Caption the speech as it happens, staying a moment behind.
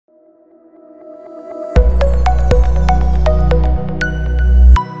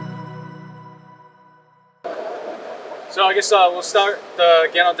So I guess we'll start the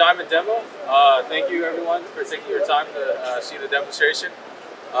GaN on Diamond demo. Thank you everyone for taking your time to see the demonstration.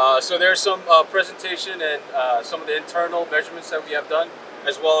 So there's some presentation and some of the internal measurements that we have done,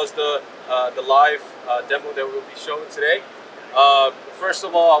 as well as the live demo that we'll be showing today. First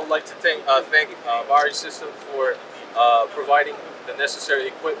of all, I would like to thank RFHIC System for providing the necessary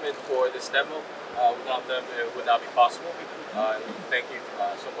equipment for this demo. Without them, it would not be possible. Thank you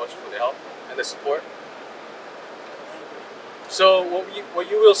so much for the help and the support. So what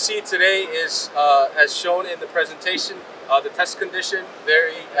you will see today is, as shown in the presentation, the test condition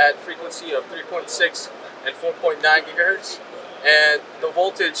vary at frequency of 3.6 and 4.9 gigahertz, and the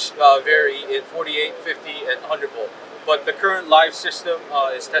voltage vary in 48, 50, and 100 volt. But the current live system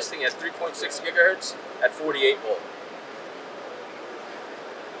is testing at 3.6 gigahertz at 48 volt.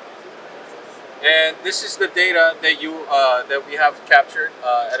 And this is the data that we have captured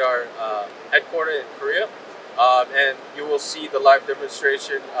at our headquarters in Korea. And you will see the live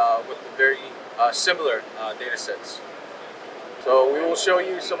demonstration with the very similar data sets. So we will show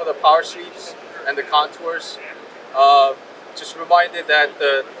you some of the power sweeps and the contours. Just reminded that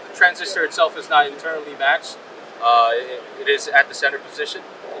the transistor itself is not internally matched. It is at the center position.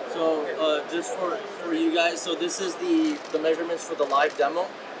 So just for you guys, so this is the measurements for the live demo.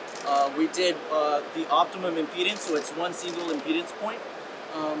 We did the optimum impedance, so it's one single impedance point.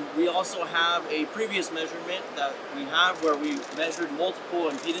 We also have a previous measurement that we have where we measured multiple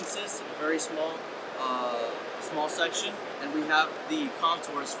impedances in a very small section, and we have the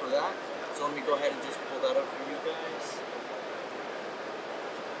contours for that. So let me go ahead and just pull that up for you guys.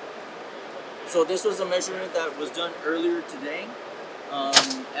 So this was a measurement that was done earlier today,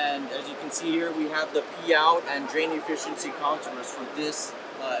 and as you can see here, we have the P out and drain efficiency contours for this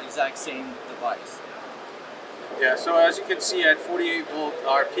exact same device. Yeah, so as you can see at 48 volt,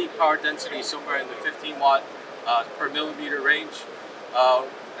 our peak power density is somewhere in the 15 watt per millimeter range.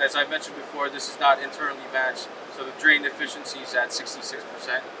 As I mentioned before, this is not internally matched, so the drain efficiency is at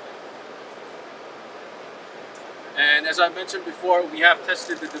 66%. And as I mentioned before, we have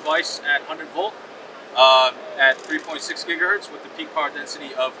tested the device at 100 volt at 3.6 gigahertz with the peak power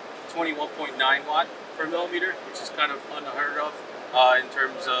density of 21.9 watt per millimeter, which is kind of unheard of in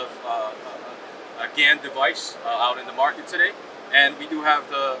terms of a GaN device out in the market today. And we do have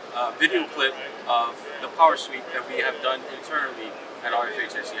the video clip of the power sweep that we have done internally at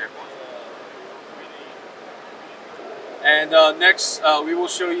RFHIC Airport. And next, we will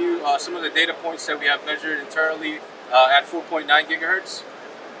show you some of the data points that we have measured internally at 4.9 gigahertz,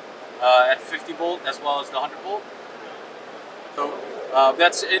 at 50 volt, as well as the 100 volt. So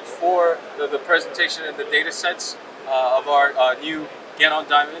that's it for the presentation and the data sets of our new GaN on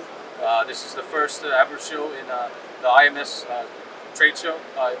Diamond. This is the first ever show in the IMS trade show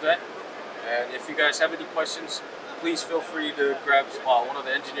event. And if you guys have any questions, please feel free to grab one of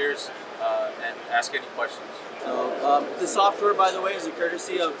the engineers and ask any questions. So the software, by the way, is a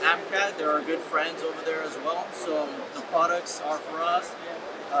courtesy of AMCAD. They're our good friends over there as well. So the products are for us,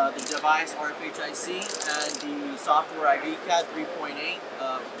 the device RFHIC, and the software IVCAD 3.8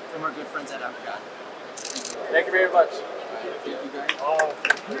 from our good friends at AMCAD. Thank you very much. Thank you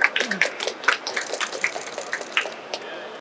guys.